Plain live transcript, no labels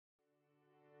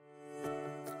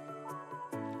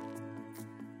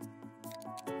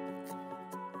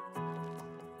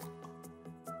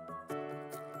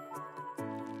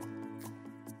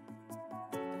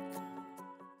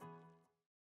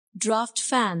draft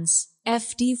fans,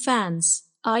 FD fans,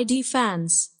 ID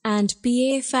fans, and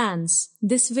PA fans.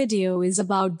 This video is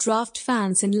about draft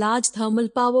fans in large thermal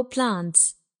power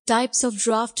plants. Types of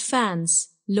draft fans,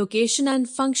 location and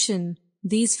function.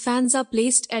 These fans are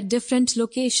placed at different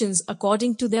locations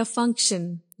according to their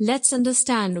function. Let's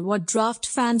understand what draft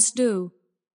fans do.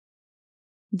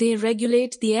 They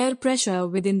regulate the air pressure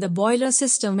within the boiler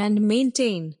system and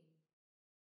maintain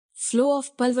flow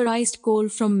of pulverized coal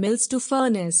from mills to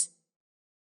furnace,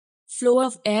 flow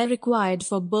of air required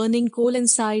for burning coal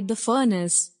inside the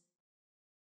furnace,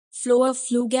 flow of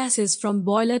flue gases from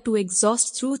boiler to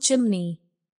exhaust through chimney.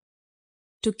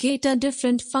 To cater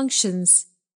different functions,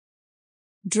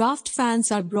 draft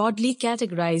fans are broadly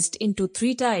categorized into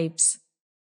three types.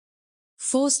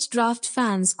 Forced draft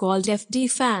fans called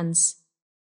FD fans,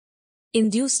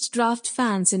 induced draft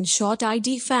fans in short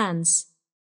ID fans,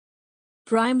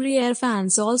 primary air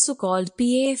fans also called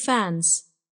PA fans.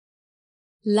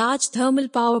 Large thermal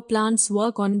power plants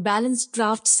work on balanced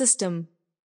draft system.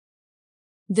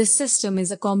 This system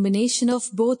is a combination of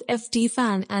both FD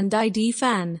fan and ID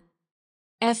fan.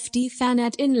 FD fan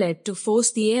at inlet to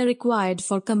force the air required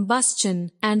for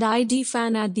combustion, and ID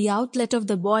fan at the outlet of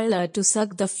the boiler to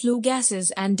suck the flue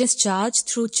gases and discharge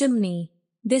through chimney.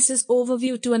 This is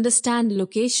overview to understand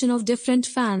location of different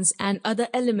fans and other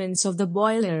elements of the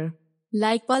boiler,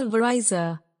 like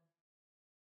pulverizer,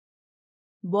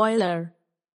 boiler,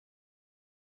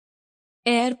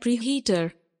 air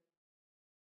preheater,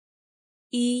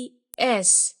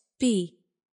 ESP,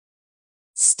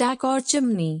 stack or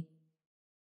chimney,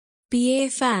 PA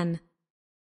fan,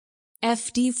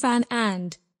 FD fan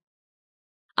and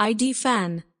ID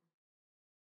fan.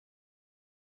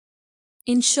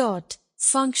 In short,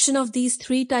 function of these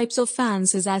three types of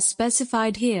fans is as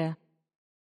specified here.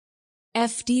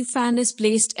 FD fan is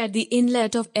placed at the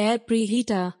inlet of air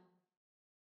preheater.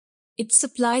 It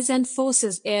supplies and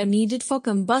forces air needed for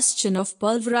combustion of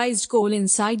pulverized coal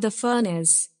inside the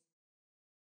furnace.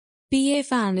 PA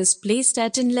fan is placed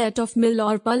at inlet of mill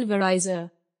or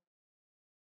pulverizer.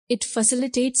 It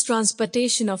facilitates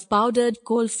transportation of powdered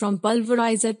coal from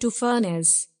pulverizer to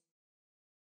furnace.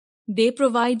 They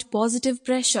provide positive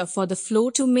pressure for the flow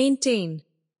to maintain.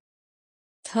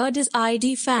 Third is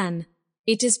ID fan.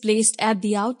 It is placed at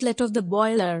the outlet of the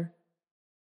boiler,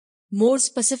 more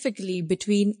specifically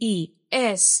between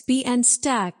ESP and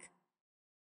stack.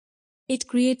 It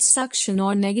creates suction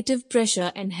or negative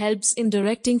pressure and helps in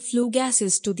directing flue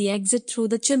gases to the exit through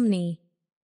the chimney.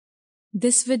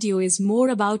 This video is more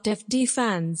about FD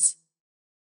fans.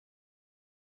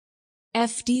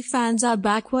 FD fans are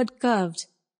backward curved,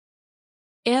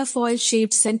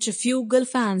 airfoil-shaped centrifugal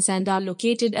fans and are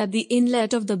located at the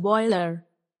inlet of the boiler.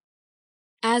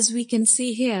 As we can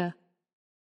see here,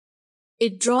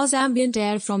 it draws ambient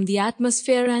air from the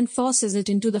atmosphere and forces it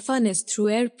into the furnace through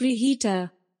air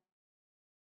preheater.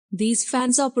 These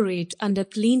fans operate under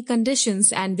clean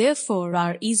conditions and therefore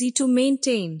are easy to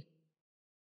maintain.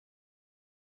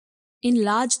 In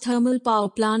large thermal power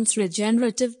plants,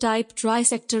 regenerative type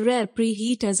trisector air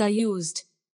preheaters are used.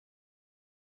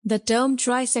 The term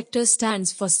trisector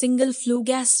stands for single flue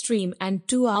gas stream and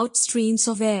two out streams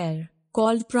of air,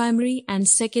 called primary and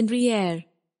secondary air.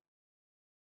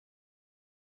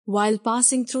 While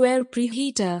passing through air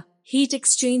preheater, heat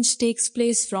exchange takes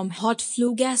place from hot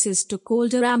flue gases to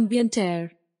colder ambient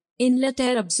air. Inlet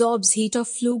air absorbs heat of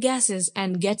flue gases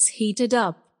and gets heated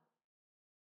up.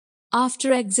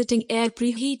 After exiting air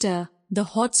preheater, the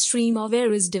hot stream of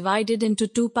air is divided into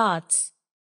two parts.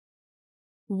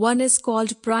 One is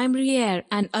called primary air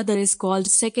and other is called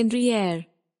secondary air.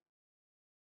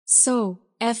 So,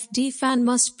 FD fan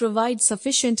must provide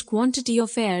sufficient quantity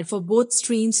of air for both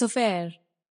streams of air.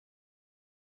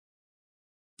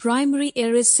 Primary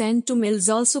air is sent to mills,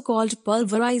 also called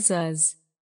pulverizers,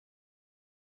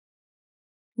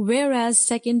 whereas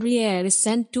secondary air is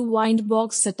sent to wind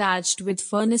box attached with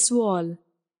furnace wall.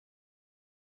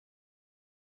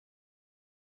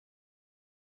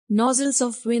 Nozzles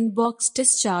of wind box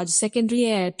discharge secondary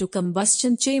air to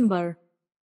combustion chamber.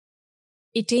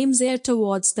 It aims air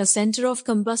towards the center of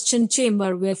combustion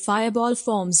chamber where fireball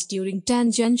forms during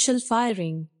tangential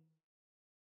firing.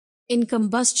 In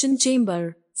combustion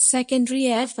chamber, secondary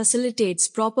air facilitates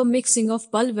proper mixing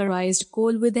of pulverized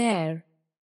coal with air.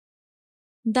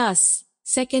 Thus,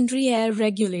 secondary air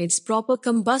regulates proper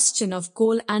combustion of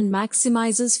coal and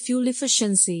maximizes fuel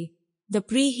efficiency. The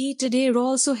preheated air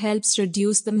also helps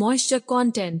reduce the moisture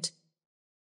content.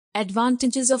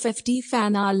 Advantages of FD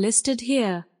fan are listed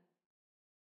here.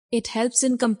 It helps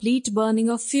in complete burning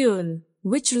of fuel,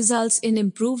 which results in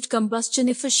improved combustion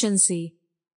efficiency.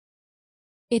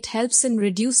 It helps in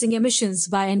reducing emissions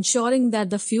by ensuring that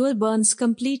the fuel burns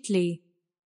completely.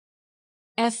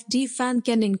 FD fan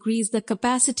can increase the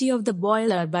capacity of the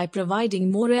boiler by providing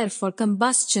more air for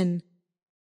combustion.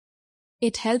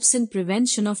 It helps in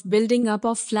prevention of building up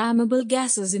of flammable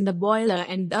gases in the boiler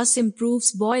and thus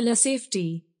improves boiler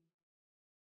safety.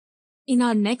 In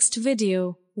our next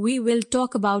video, we will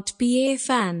talk about PA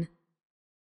fan.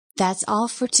 That's all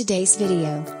for today's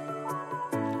video.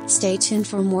 Stay tuned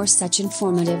for more such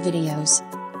informative videos.